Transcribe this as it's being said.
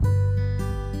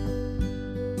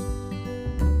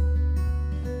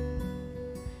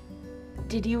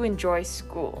Did you enjoy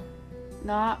school?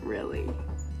 Not really.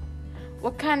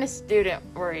 What kind of student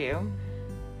were you?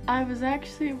 I was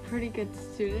actually a pretty good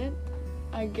student.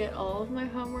 I get all of my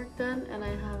homework done and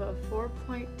I have a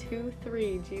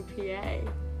 4.23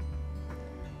 GPA.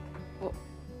 Well,